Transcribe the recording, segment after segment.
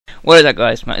What is up,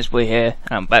 guys? Matt is Boy here,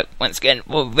 and I'm back once again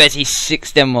for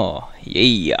RE6 Demo.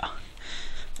 Yeah.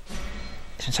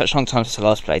 It's been such a long time since I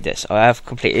last played this. I have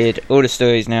completed all the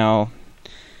stories now,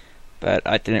 but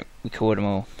I didn't record them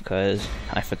all because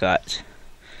I forgot.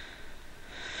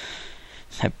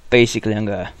 So basically I'm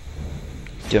gonna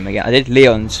do them again. I did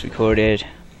Leon's recorded,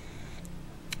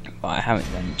 but I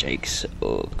haven't done Jake's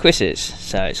or Chris's,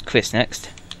 so it's Chris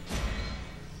next.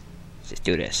 Let's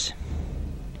do this.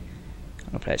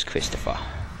 I'm gonna play as Christopher.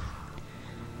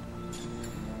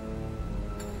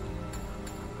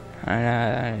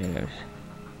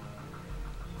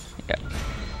 Yep.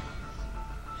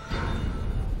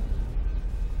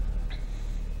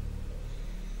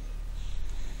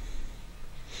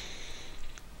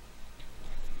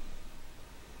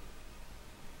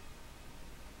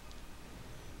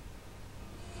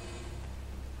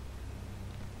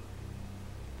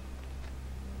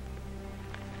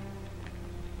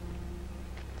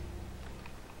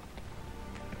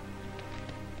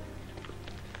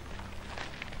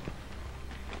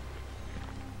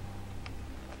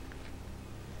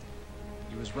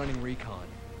 He was running recon,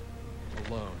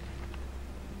 alone.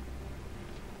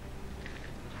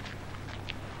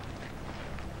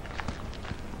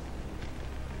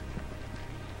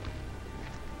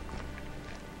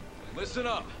 Listen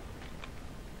up.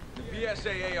 The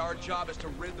BSAA, our job is to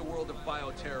rid the world of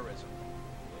bioterrorism.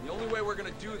 And the only way we're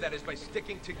gonna do that is by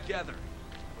sticking together.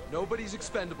 Nobody's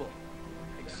expendable.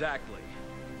 Exactly.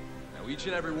 Now each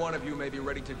and every one of you may be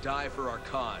ready to die for our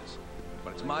cause.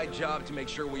 But it's my job to make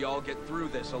sure we all get through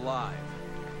this alive.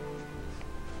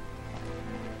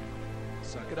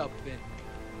 Suck it up, Finn.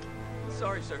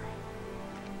 Sorry, sir.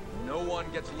 No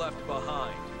one gets left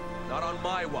behind. Not on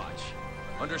my watch.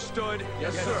 Understood?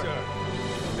 Yes, sir.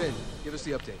 Finn, give us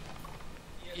the update.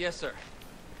 Yes, sir.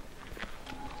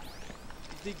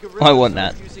 The I want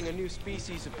guerrillas that. are using a new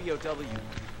species of BOW.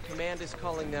 Command is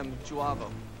calling them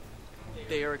Juavo.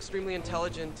 They are extremely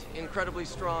intelligent, incredibly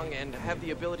strong, and have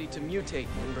the ability to mutate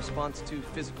in response to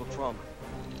physical trauma.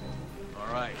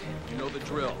 All right, you know the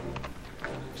drill.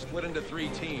 Split into 3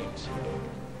 teams.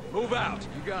 Move out!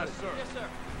 You got it, sir. Yes, sir.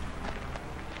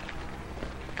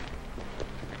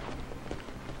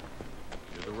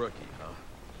 You're the rookie, huh?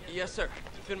 Yes, sir.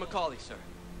 Finn McCauley, sir.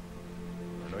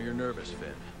 I know you're nervous,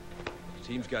 Finn. The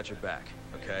team's got your back,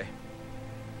 okay?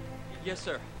 Yes,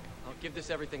 sir. I'll give this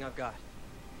everything I've got.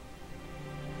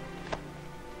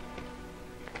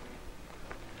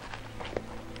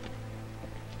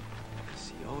 Is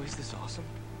he always this awesome?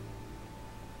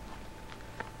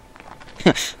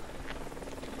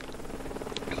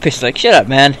 Chris like, shut up,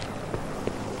 man.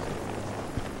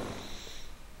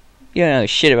 You don't know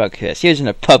shit about Chris. He was in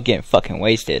a pub getting fucking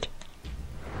wasted.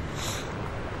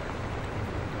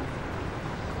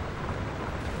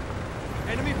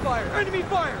 Enemy fire! Enemy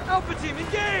fire! Alpha team,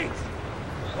 engage!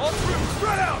 All troops,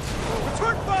 spread out!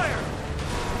 Return fire!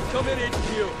 Come in, HQ.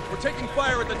 We're taking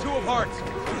fire at the Two of Hearts.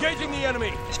 Engaging the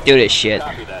enemy. Let's do this shit.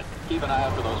 Copy that. Keep an eye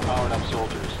out for those powered-up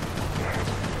soldiers.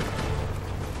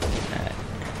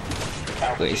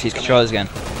 Wait, he's controls again.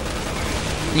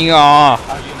 Yeah.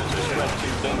 Our units are spread too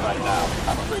thin right now.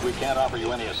 I'm afraid we can't offer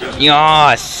you any assistance.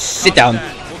 Yeah. Sit down.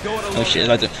 Oh shit.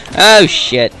 Oh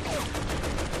shit.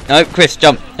 No, Chris,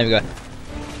 jump. There we go.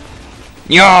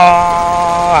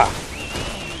 Yeah.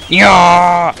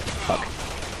 Yeah. Fuck.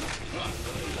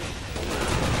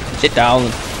 Sit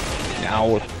down.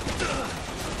 Now.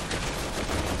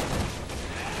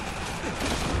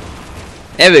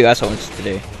 There we go. That's what I wanted to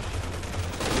do.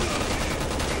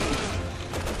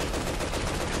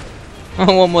 I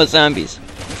want more zombies.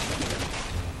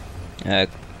 Oh,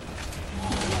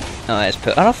 let's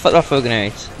put. I don't fuck off for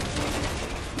grenades.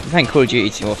 I'm playing Call of Duty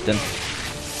too often.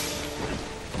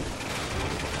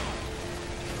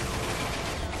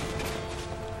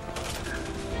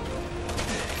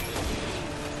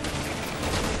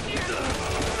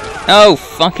 Oh,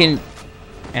 fucking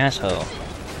asshole.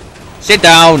 Sit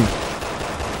down!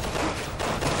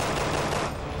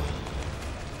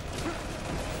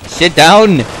 Sit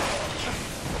down!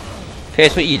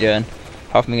 Chris, what are you doing?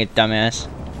 Apart from being a dumbass.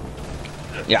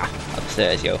 Yeah,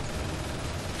 upstairs, yo.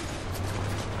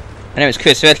 My name is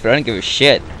Chris Redford, I don't give a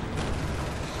shit.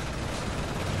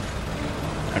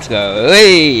 Let's go.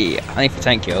 Hey! I need to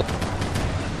tank you.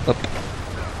 Whoop.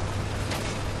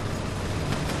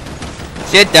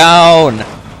 Sit down!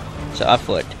 So I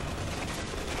foot.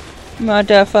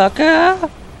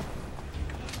 Motherfucker!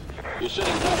 You're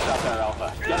sitting ducks out there,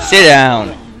 Alpha. Get out. Sit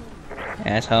down!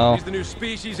 Asshole. He's the new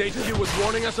species HQ was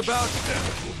warning us about?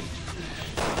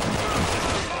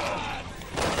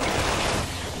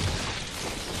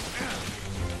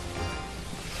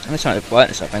 I'm just trying to brighten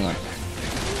this up, hang on.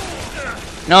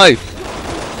 No!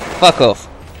 Fuck off.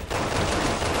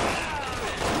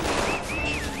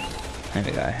 There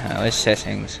we go. Where's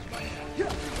settings?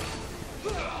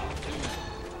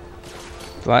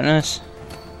 Brightness.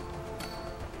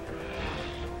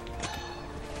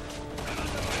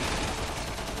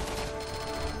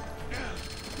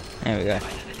 There we go.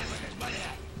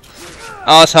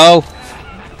 Arsehole!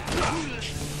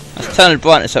 Let's turn the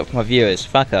brightness up for my viewers.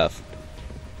 Fuck off.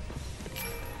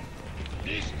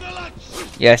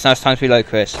 Yes, now it's time to reload,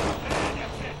 Chris.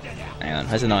 Hang on,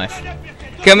 there's a knife.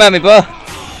 Come at me, bro!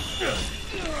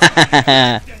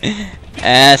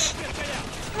 Yes.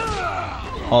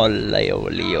 Ole,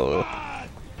 ole, ole.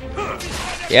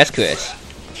 Yes, Chris.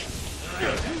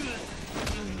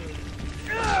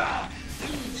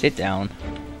 Sit down.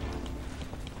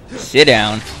 Sit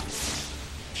down.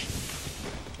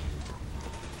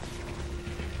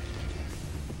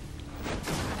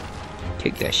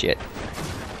 Take that shit.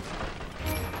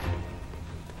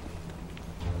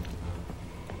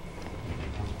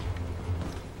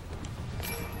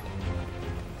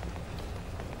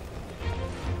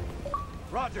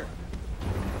 Roger.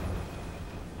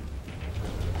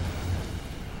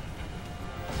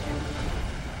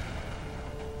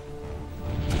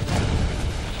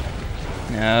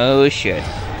 No shit.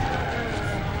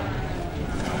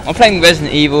 I'm playing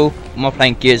Resident Evil, I'm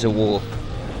playing Gears of War.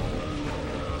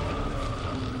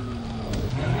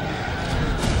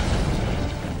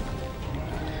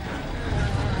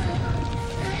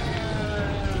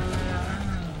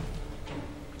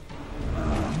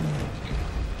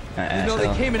 You know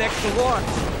they came in extra large.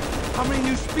 How many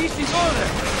new species are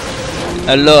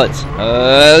there? A lot.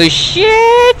 Oh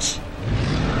shit!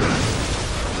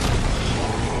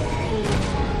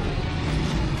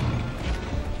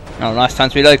 Oh, nice time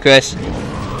to reload, Chris.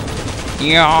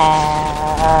 Yeah.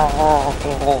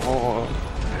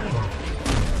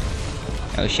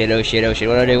 Oh shit, oh shit, oh shit.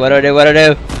 What do I do? What do I do? What do I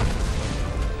do?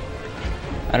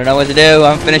 I don't know what to do. I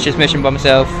haven't finished this mission by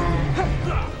myself.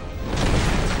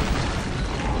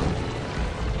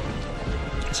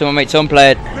 Someone make Tom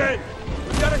play it. Red,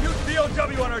 we got a huge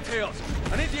BOW on our tails.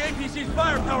 I need the APC's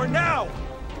firepower now.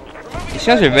 It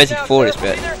sounds like Resident 4 this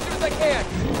bit.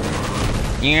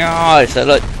 Yeah, it's a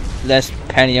lot less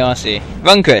penny-arsey.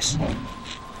 Run, Chris.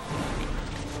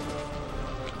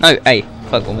 No, A.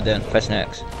 Fuck what we're doing. Press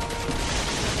X.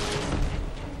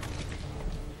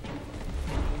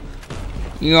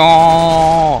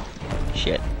 Yeah.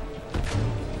 Shit.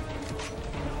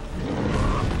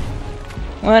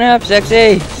 What up,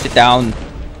 sexy? Sit down.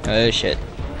 Oh shit.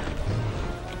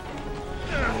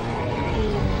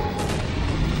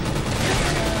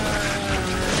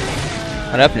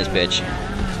 What happened to this bitch?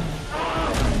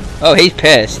 Oh, he's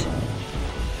pissed.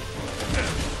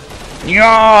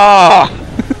 Yeah.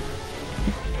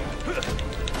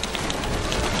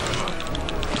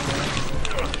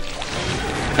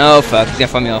 Oh fuck, he's gonna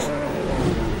find me off.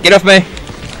 Get off me!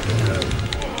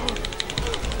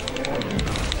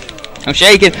 I'm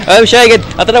shaking! I'm shaking!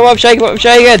 I don't know what I'm shaking, but I'm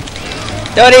shaking!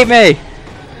 Don't eat me!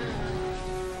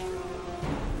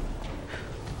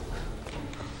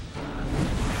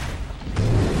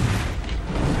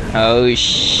 Oh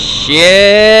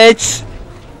shit!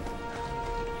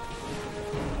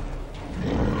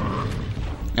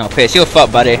 Oh, Pierce, you're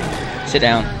fucked, buddy. Sit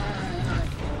down.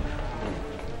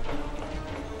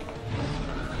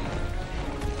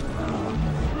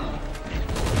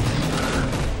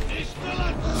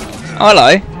 Oh,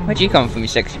 hello. Where'd you come from, you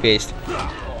sexy beast?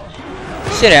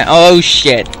 Sit down. Oh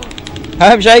shit.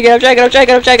 I'm shaking, I'm shaking, I'm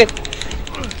shaking, I'm shaking.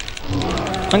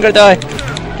 I'm gonna die.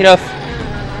 Get off.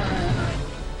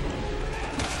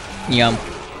 Yum.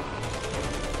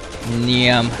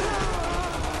 Yum.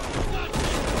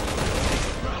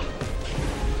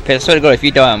 I swear to God, if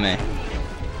you die on me.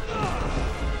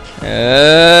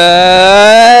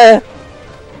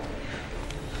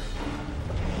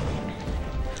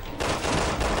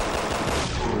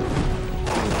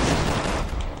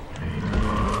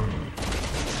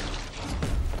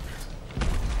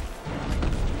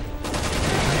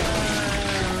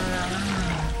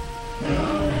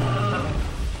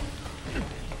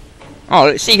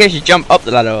 Oh, see, you should jump up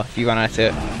the ladder if you run out of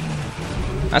it.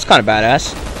 That's kind of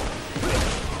badass.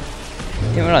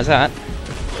 Didn't realise that.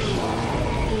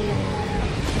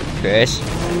 Chris.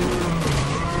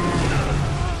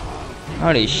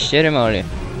 Holy shit, moly.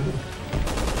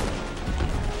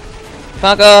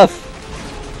 Fuck off!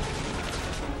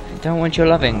 I don't want your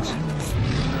lovings.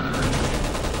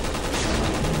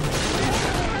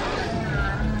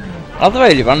 I love the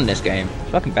way you run in this game.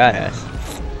 Fucking badass.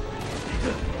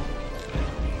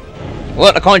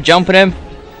 What? I can't jump at him?